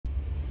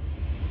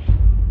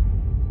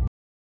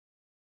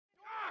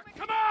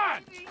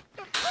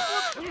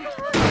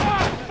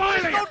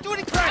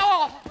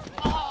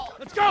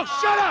go!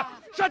 Shut up!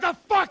 Shut the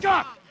fuck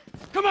up!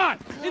 Come on,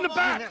 in the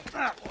back!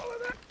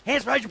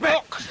 Hands behind your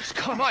back! Oh,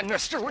 come on,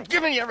 mister. We're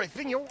giving you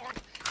everything you want.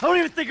 Don't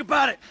even think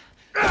about it!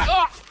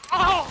 I'll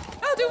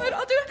do it,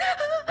 I'll do it!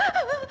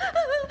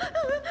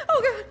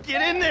 Oh, God.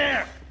 Get in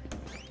there!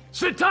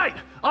 Sit tight!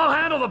 I'll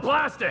handle the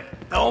plastic!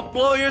 Don't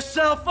blow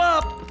yourself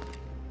up!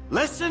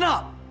 Listen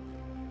up!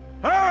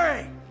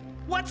 Hurry!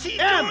 What's he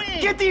doing?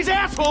 Get these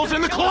assholes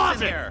in the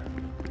closet!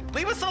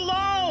 Leave us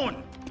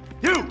alone.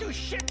 You! Do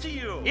shit to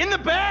you. In the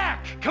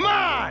back! Come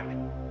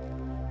on!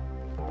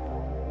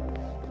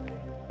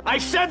 I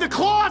said the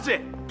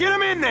closet! Get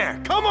him in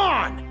there! Come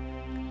on!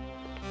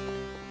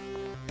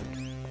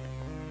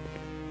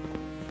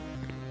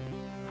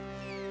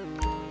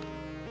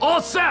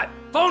 All set!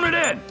 Phone it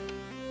in!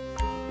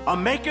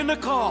 I'm making the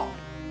call.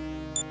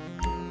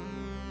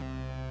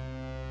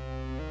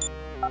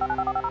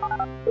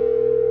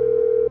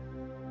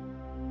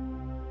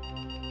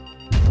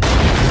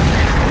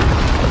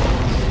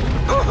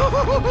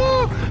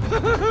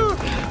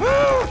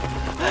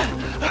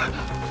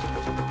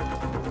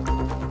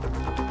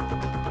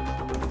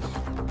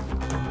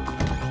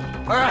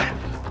 All right,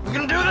 we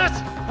gonna do this?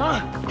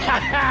 Huh?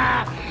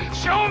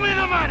 Show me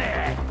the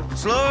money!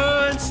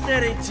 Slow and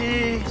steady,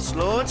 T.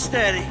 Slow and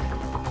steady.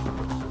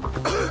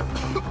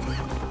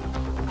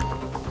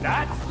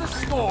 That's the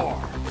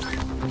score!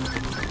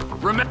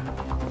 Remember...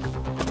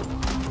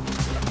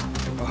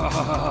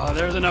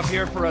 There's enough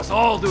here for us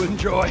all to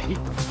enjoy.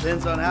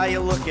 Depends on how you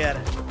look at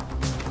it.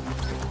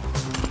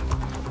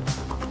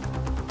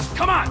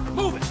 Come on,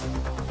 move it!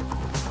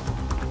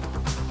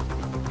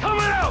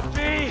 Coming out,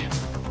 D!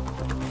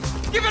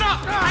 Give it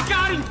up! I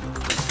got him!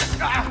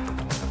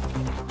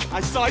 I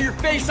saw your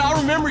face, I'll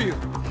remember you.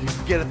 You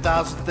forget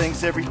 1,000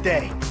 things every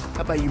day.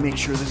 How about you make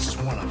sure this is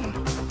one of them?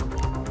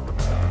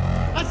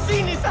 I've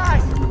seen his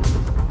eyes!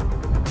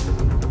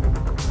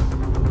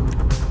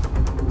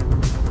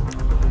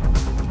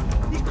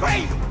 He's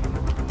crazy!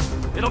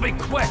 It'll be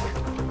quick.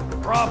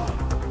 Probably.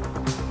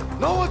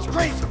 No one's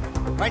crazy.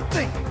 I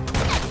think.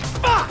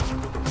 Fuck!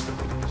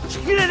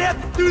 You didn't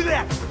have to do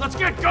that! Let's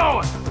get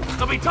going!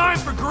 There'll be time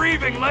for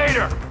grieving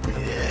later!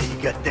 Yeah,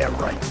 you got that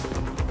right.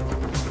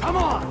 Come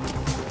on!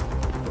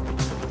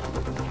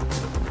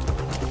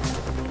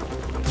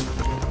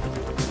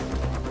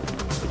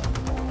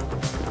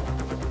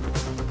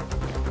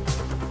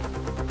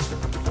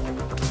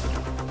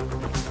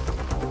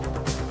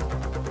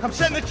 I'm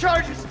setting the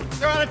charges.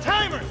 They're on a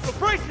timer, so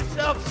brace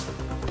yourselves.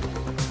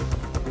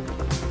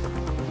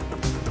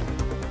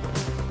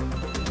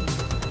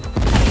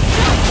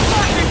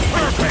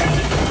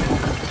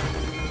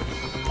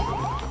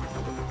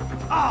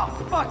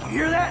 Oh, fuck, you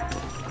hear that?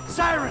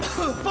 Sirens!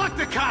 Fuck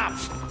the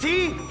cops!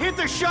 T, hit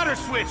the shutter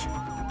switch.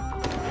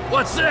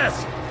 What's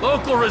this?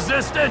 Local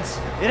resistance?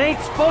 It ain't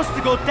supposed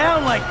to go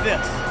down like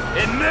this.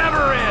 It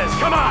never is!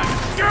 Come on,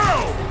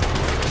 go!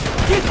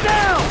 Get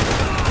down!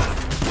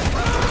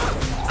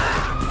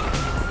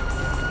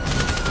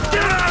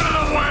 Get out of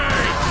the way!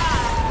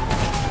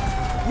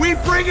 We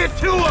bring it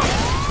to them!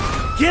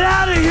 Get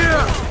out of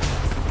here!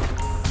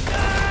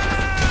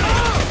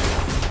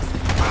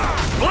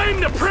 Blame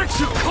the pricks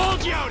who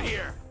called you out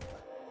here!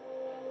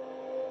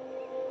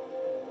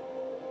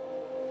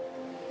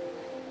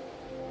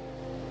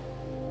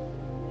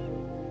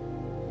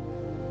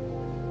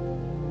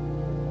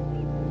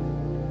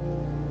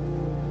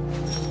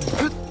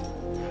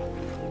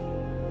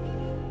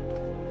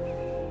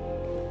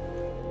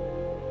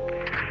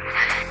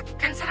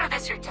 Consider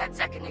this your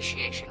 10-sec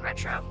initiation,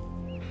 Retro.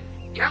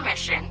 Your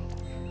mission,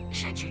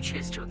 should you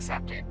choose to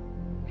accept it,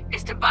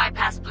 is to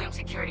bypass Bloom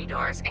security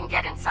doors and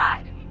get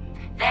inside.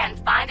 Then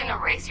find and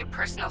erase your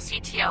personal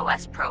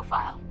CTOS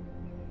profile.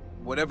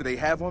 Whatever they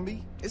have on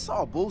me, it's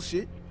all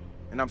bullshit.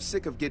 And I'm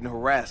sick of getting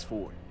harassed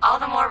for it. All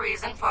the more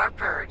reason for a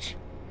purge.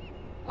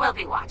 We'll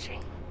be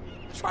watching.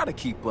 Try to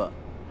keep up.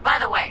 By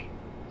the way,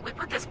 we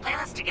put this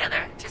playlist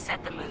together to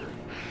set the mood.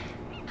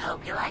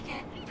 Hope you like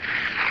it.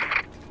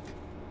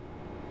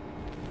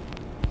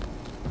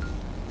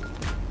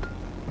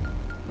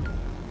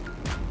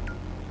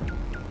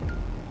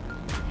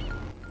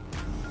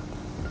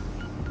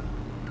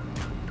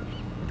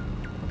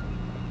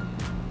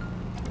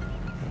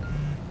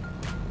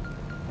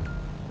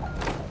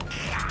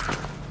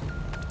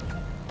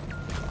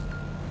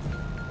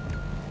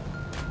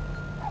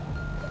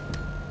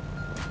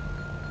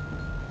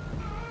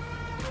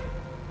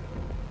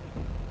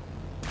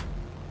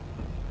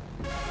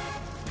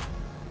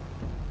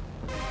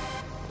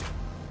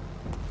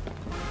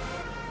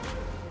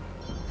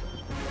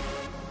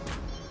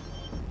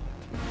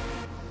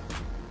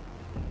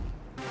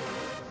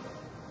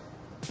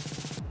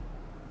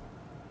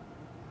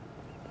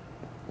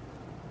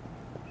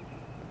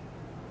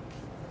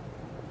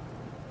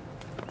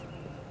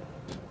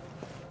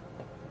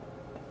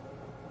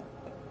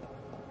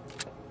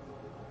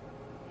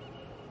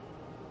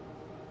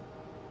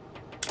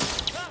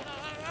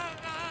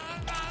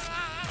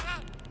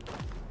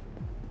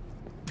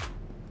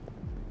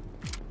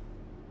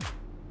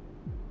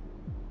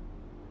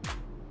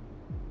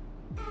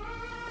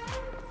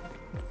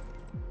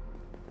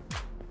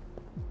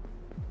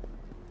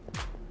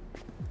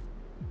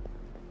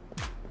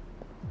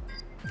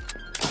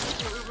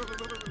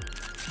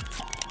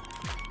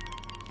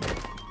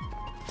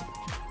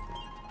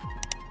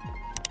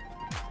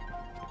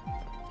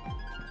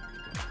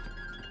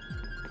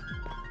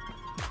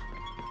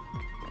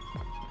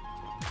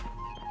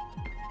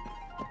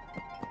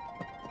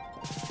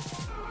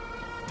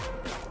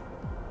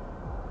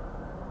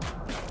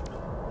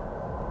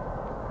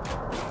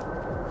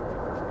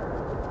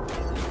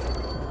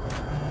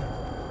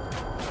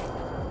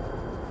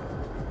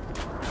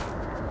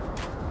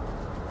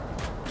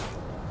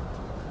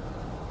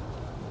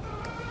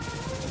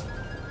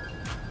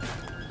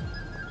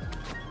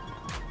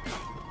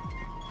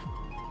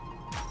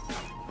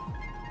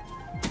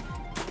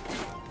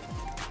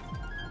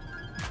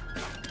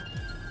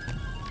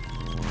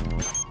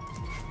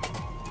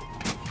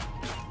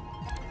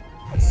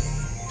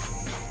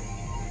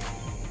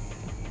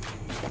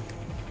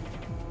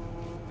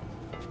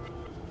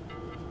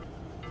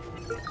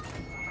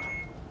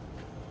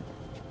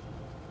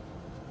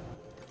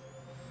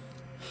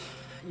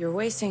 You're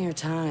wasting your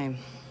time.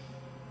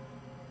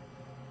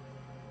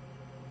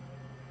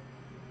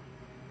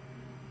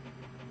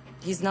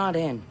 He's not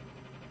in.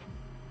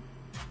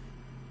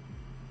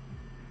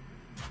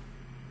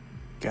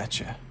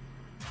 Gotcha.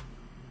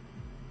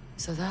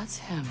 So that's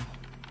him.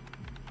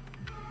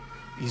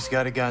 He's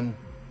got a gun.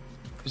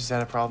 Is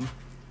that a problem?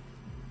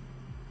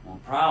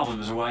 Well,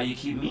 problems are why you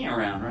keep me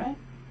around, right?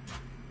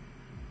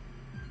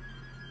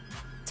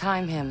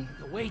 Time him.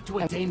 The way to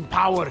attain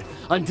power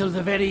until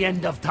the very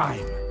end of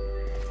time.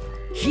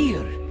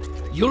 Here,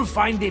 you'll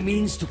find a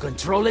means to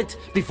control it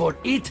before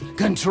it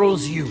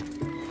controls you.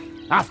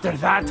 After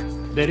that,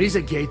 there is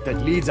a gate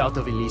that leads out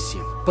of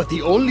Elysium. But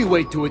the only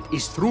way to it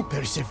is through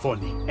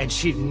Persephone, and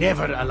she'd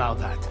never allow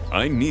that.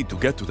 I need to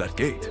get to that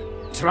gate.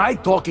 Try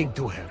talking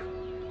to her.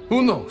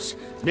 Who knows?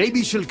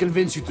 Maybe she'll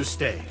convince you to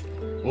stay.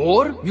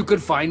 Or you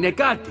could find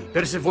Nekati,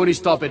 Persephone's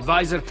top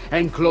advisor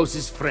and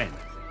closest friend.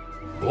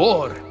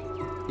 Or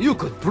you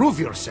could prove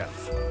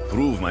yourself.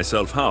 Prove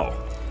myself how?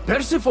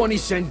 Persephone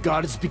sent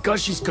guards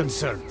because she's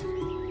concerned.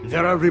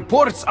 There are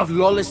reports of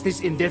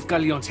lawlessness in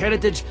Defcalion's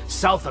heritage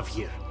south of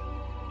here.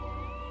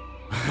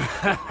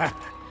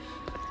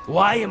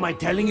 Why am I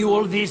telling you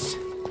all this?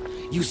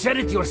 You said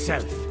it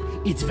yourself.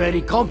 It's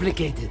very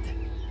complicated.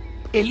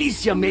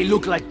 Elysium may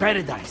look like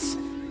paradise,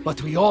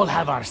 but we all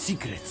have our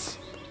secrets.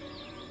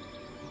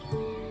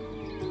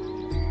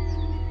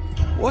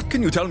 What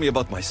can you tell me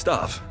about my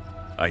stuff?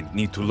 I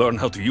need to learn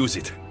how to use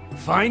it.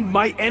 Find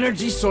my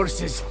energy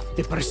sources,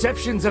 the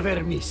perceptions of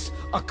Hermes,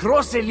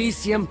 across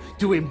Elysium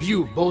to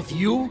imbue both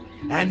you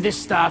and the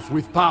staff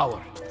with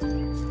power.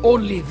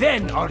 Only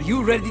then are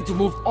you ready to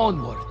move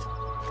onward.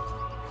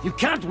 You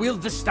can't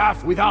wield the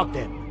staff without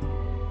them.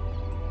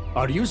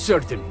 Are you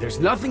certain there's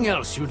nothing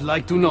else you'd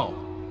like to know?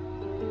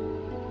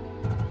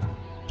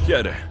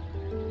 Chiede.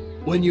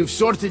 When you've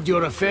sorted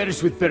your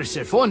affairs with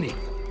Persephone,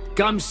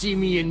 come see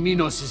me in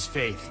Minos'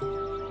 faith.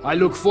 I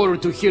look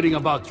forward to hearing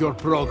about your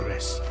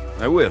progress.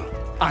 I will.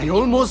 I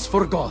almost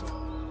forgot.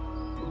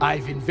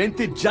 I've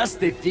invented just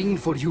the thing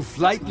for you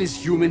flightless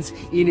humans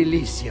in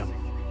Elysium.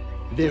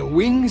 The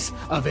wings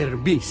of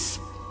Hermes.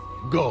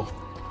 Go,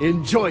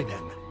 enjoy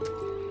them.